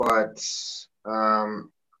but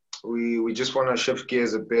um, we just want to shift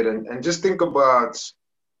gears a bit and just think about.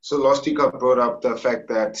 So last week I brought up the fact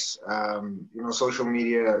that social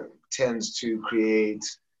media tends to create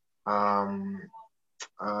um,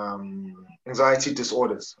 anxiety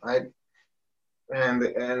disorders, right?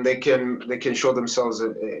 And they can show themselves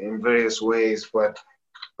in various ways, but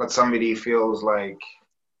somebody feels like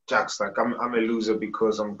Jack's like I'm a loser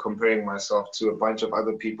because I'm comparing myself to a bunch of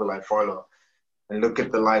other people I follow and look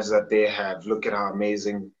at the lives that they have. Look at how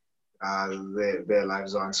amazing their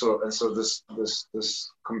lives are. And so this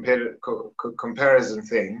comparison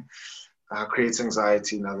thing creates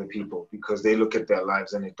anxiety in other people because they look at their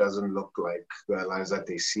lives and it doesn't look like the lives that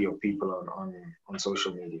they see of people on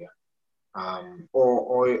social media.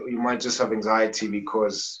 Or you might just have anxiety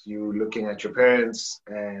because you're looking at your parents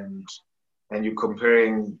and you're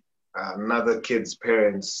comparing another kid's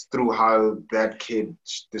parents through how that kid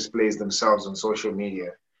displays themselves on social media.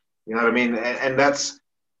 You know what I mean? And that's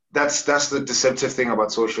the deceptive thing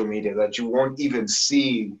about social media, that you won't even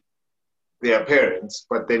see their parents,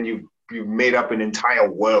 but then you've made up an entire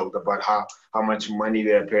world about how much money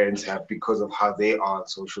their parents have because of how they are on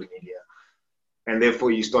social media. And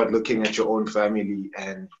therefore you start looking at your own family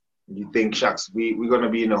and you think, shucks, we're going to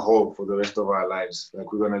be in a hole for the rest of our lives.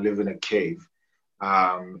 Like, we're going to live in a cave.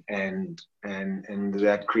 And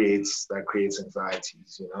that creates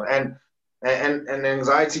anxieties, and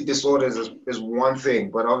anxiety disorders is one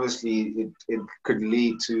thing, but obviously it could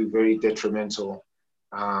lead to very detrimental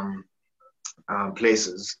um,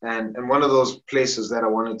 places. And one of those places that I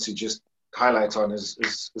wanted to just highlight on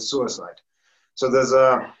is suicide. So there's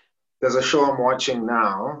a show I'm watching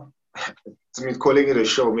now. To me, calling it a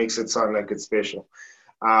show makes it sound like it's special.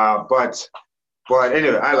 But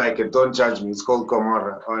anyway, I like it. Don't judge me. It's called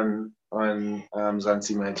Gomorrah on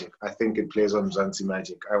Mzansi Magic. I think it plays on Mzansi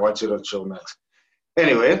Magic. I watch it on Showmax.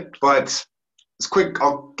 Anyway, but it's quick.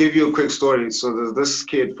 I'll give you a quick story. So there's this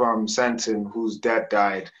kid from Santon whose dad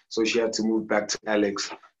died, so she had to move back to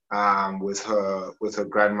Alex with her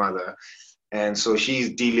grandmother. And so she's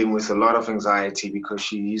dealing with a lot of anxiety because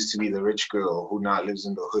she used to be the rich girl who now lives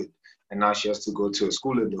in the hood. And now she has to go to a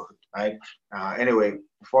school in the hood, right? Anyway,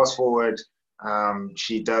 fast forward,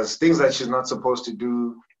 she does things that she's not supposed to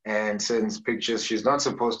do and sends pictures she's not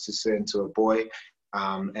supposed to send to a boy.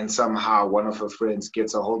 And somehow one of her friends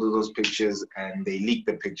gets a hold of those pictures and they leak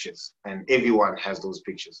the pictures. And everyone has those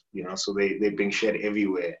pictures, so they're being shared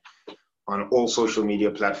everywhere on all social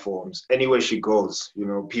media platforms. Anywhere she goes,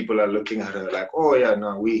 people are looking at her like, oh yeah,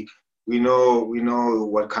 no, we know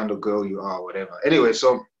what kind of girl you are, whatever. Anyway,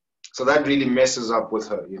 so that really messes up with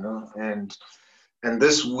her, and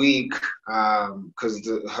this week, because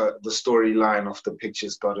the storyline of the picture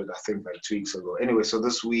started, I think, like 2 weeks ago. Anyway, so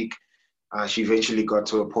this week, she eventually got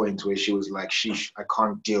to a point where she was like, sheesh, I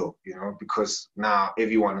can't deal, because now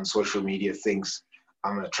everyone on social media thinks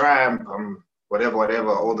I'm a tramp, I'm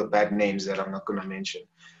whatever, all the bad names that I'm not going to mention.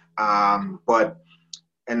 But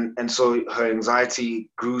so her anxiety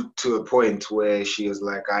grew to a point where she was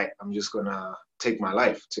like, I'm just going to take my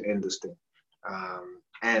life to end this thing.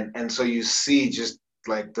 And so you see just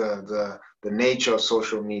like the nature of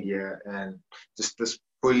social media and just this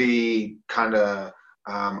bully kind of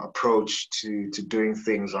approach to doing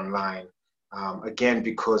things online. Again,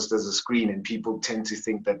 because there's a screen and people tend to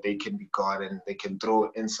think that they can be God and they can throw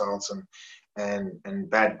insults and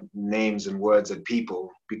bad names and words at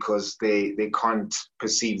people because they can't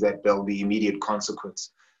perceive that there'll be immediate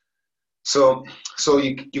consequence. So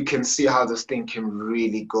you can see how this thing can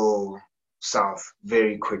really go south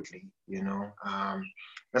very quickly, and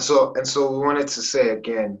so we wanted to say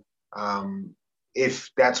again,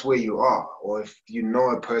 if that's where you are, or if you know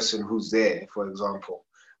a person who's there, for example,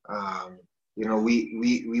 we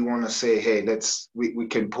want to say, hey, we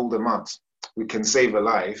can pull them out, we can save a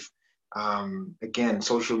life. Again,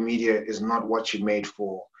 social media is not what you're made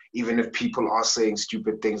for. Even if people are saying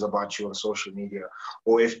stupid things about you on social media,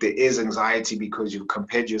 or if there is anxiety because you've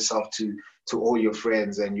compared yourself to all your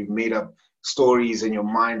friends and you've made up stories in your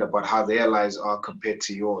mind about how their lives are compared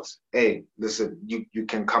to yours. Hey, listen, you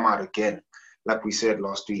can come out again. Like we said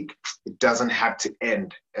last week, it doesn't have to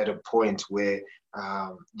end at a point where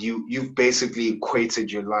you've basically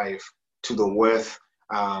equated your life to the worth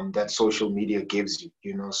that social media gives you.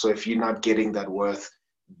 So if you're not getting that worth,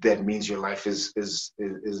 that means your life is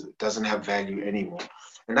doesn't have value anymore,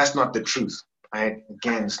 and that's not the truth. Right?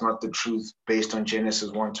 Again, it's not the truth based on Genesis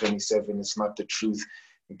 1:27. It's not the truth,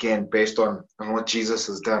 again, based on what Jesus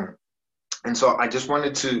has done. And so I just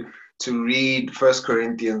wanted to read First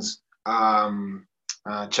Corinthians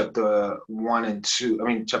chapter 1 and 2. I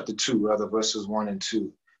mean, chapter 2, rather, verses 1 and 2.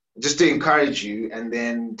 just to encourage you, and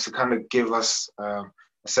then to kind of give us a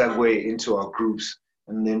segue into our groups,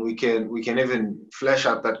 and then we can even flesh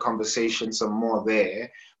out that conversation some more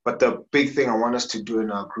there. But the big thing I want us to do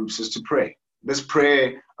in our groups is to pray. Let's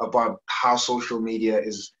pray about how social media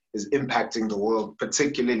is impacting the world,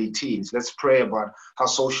 particularly teens. Let's pray about how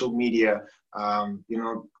social media,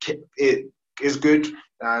 it is good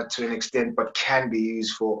to an extent, but can be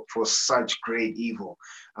used for such great evil.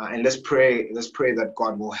 And let's pray that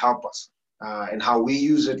God will help us. And how we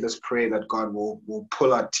use it, let's pray that God will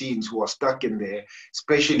pull our teens who are stuck in there,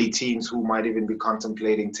 especially teens who might even be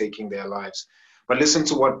contemplating taking their lives. But listen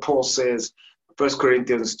to what Paul says, 1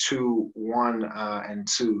 Corinthians 2, 1 and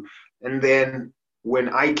 2. And then, when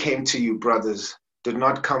I came to you, brothers, did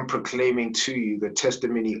not come proclaiming to you the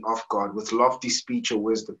testimony of God with lofty speech or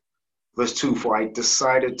wisdom. Verse 2, for I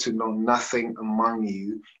decided to know nothing among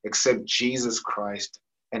you except Jesus Christ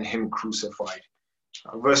and him crucified.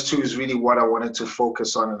 Verse 2 is really what I wanted to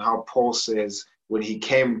focus on, and how Paul says when he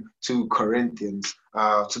came to Corinthians,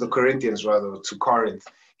 to Corinth,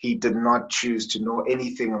 he did not choose to know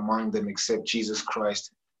anything among them except Jesus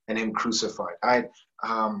Christ and him crucified.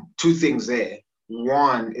 Two things there.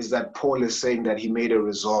 One is that Paul is saying that he made a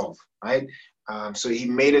resolve, right? So he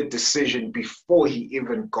made a decision before he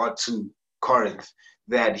even got to Corinth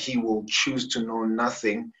that he will choose to know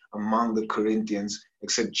nothing among the Corinthians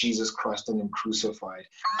except Jesus Christ and him crucified.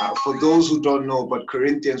 For those who don't know, but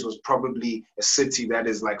Corinthians was probably a city that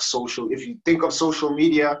is like social. If you think of social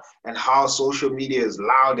media and how social media is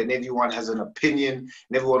loud and everyone has an opinion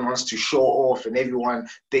and everyone wants to show off and everyone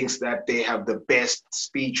thinks that they have the best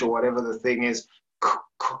speech or whatever the thing is,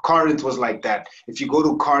 Corinth was like that. If you go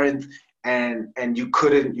to Corinth and you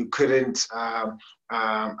couldn't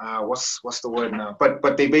what's the word now?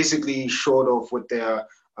 But they basically showed off with their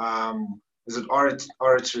is it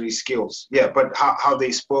oratory skills? Yeah, but how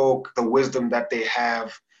they spoke, the wisdom that they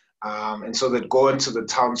have. And so they'd go into the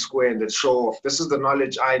town square and they'd show off, this is the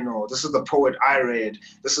knowledge I know, this is the poet I read,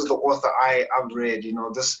 this is the author I've read,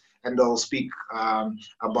 this, and they'll speak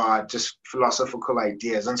about just philosophical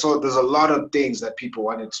ideas. And so there's a lot of things that people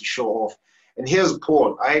wanted to show off. And here's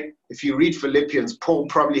Paul, right? If you read Philippians, Paul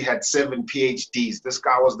probably had 7 PhDs. This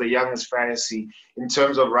guy was the youngest Pharisee. In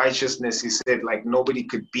terms of righteousness, he said, like, nobody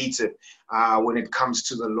could beat it when it comes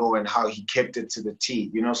to the law and how he kept it to the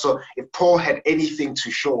T. So if Paul had anything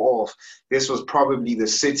to show off, this was probably the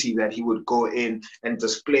city that he would go in and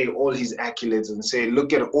display all his accolades and say,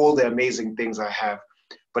 look at all the amazing things I have.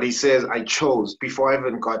 But he says, I chose, before I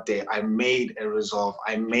even got there, I made a resolve.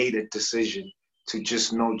 I made a decision to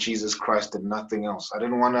just know Jesus Christ and nothing else. I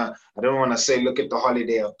don't want to say, look at the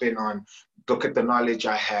holiday I've been on, look at the knowledge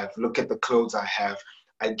I have, look at the clothes I have.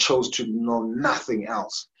 I chose to know nothing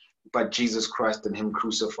else but Jesus Christ and him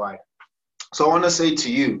crucified. So I want to say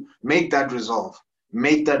to you, make that resolve.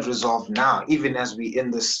 Make that resolve now, even as we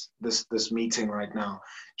in this meeting right now.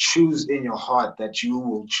 Choose in your heart that you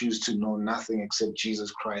will choose to know nothing except Jesus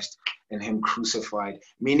Christ and him crucified.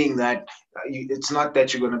 Meaning that it's not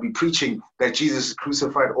that you're going to be preaching that Jesus is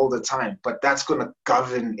crucified all the time, but that's going to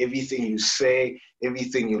govern everything you say,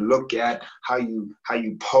 everything you look at, how you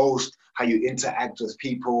post, how you interact with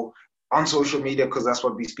people on social media, because that's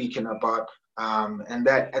what we're speaking about. And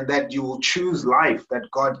that you will choose life that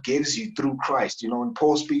God gives you through Christ. When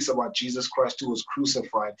Paul speaks about Jesus Christ who was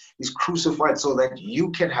crucified, he's crucified so that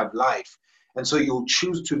you can have life. And so you'll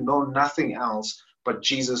choose to know nothing else but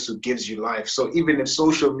Jesus who gives you life. So even if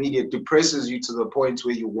social media depresses you to the point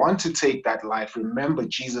where you want to take that life, remember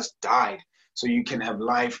Jesus died so you can have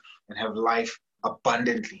life and have life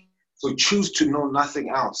abundantly. So choose to know nothing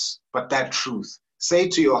else but that truth. Say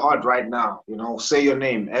to your heart right now, say your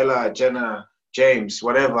name, Ella, Jenna, James,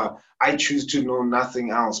 whatever. I choose to know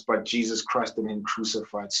nothing else but Jesus Christ and him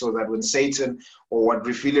crucified, so that when Satan, or what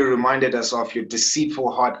Refilio reminded us of, your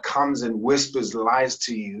deceitful heart comes and whispers lies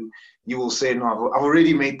to you, you will say, no, I've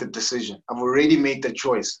already made the decision. I've already made the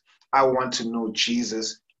choice. I want to know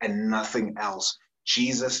Jesus and nothing else.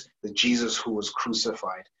 Jesus, the Jesus who was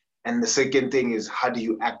crucified. And the second thing is, how do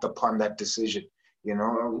you act upon that decision?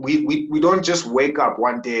 We don't just wake up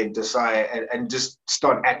one day and decide and just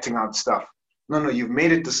start acting out stuff. No, you've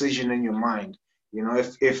made a decision in your mind.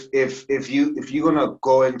 If you're gonna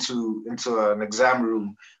go into an exam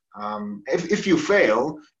room, if you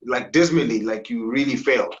fail, like dismally, like you really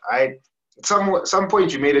failed, right? At some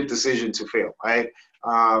point you made a decision to fail, right?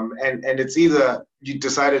 And it's either you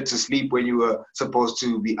decided to sleep when you were supposed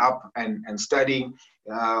to be up and studying,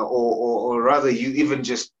 or rather you even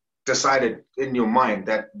just decided in your mind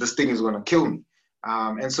that this thing is going to kill me.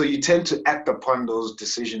 And so you tend to act upon those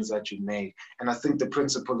decisions that you made. And I think the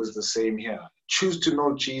principle is the same here. Choose to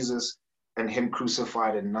know Jesus and him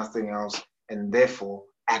crucified and nothing else, and therefore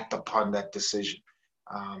act upon that decision.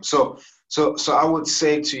 So I would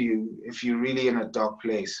say to you, if you're really in a dark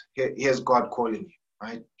place, here's God calling you,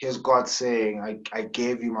 right? Here's God saying, I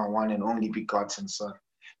gave you my one and only begotten son.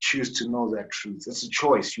 Choose to know that truth. It's a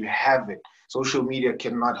choice. You have it. Social media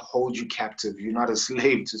cannot hold you captive. You're not a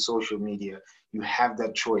slave to social media. You have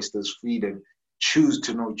that choice. There's freedom. Choose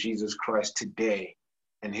to know Jesus Christ today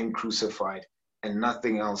and him crucified and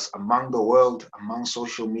nothing else among the world, among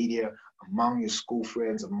social media, among your school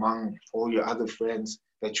friends, among all your other friends,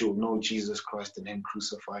 that you'll know Jesus Christ and him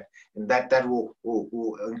crucified. And that will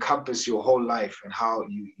encompass your whole life and how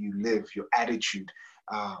you live, your attitude,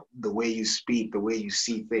 the way you speak, the way you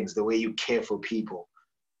see things, the way you care for people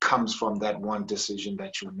comes from that one decision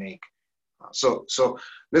that you make. So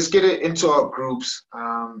let's get it into our groups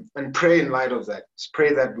and pray in light of that. Let's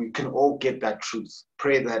pray that we can all get that truth.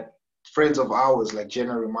 Pray that friends of ours, like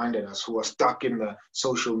Jenna reminded us, who are stuck in the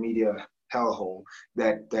social media hellhole,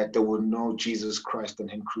 that they will know Jesus Christ and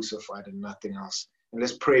him crucified and nothing else. And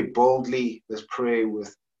let's pray boldly. Let's pray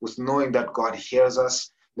with knowing that God hears us.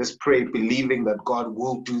 Let's pray believing that God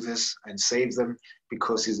will do this and save them,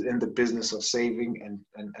 because he's in the business of saving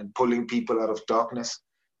and pulling people out of darkness.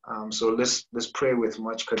 So let's pray with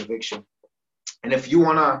much conviction. And if you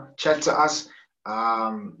want to chat to us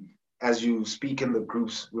as you speak in the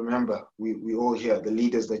groups, remember, we all here, the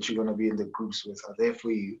leaders that you're going to be in the groups with are there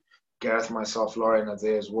for you. Gareth, myself, Lauren are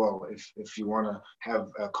there as well if you want to have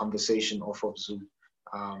a conversation off of Zoom.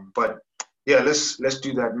 But yeah, let's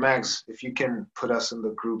do that. Mags, if you can put us in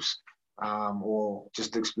the groups or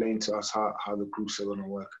just explain to us how the groups are going to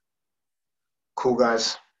work. Cool,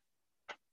 guys.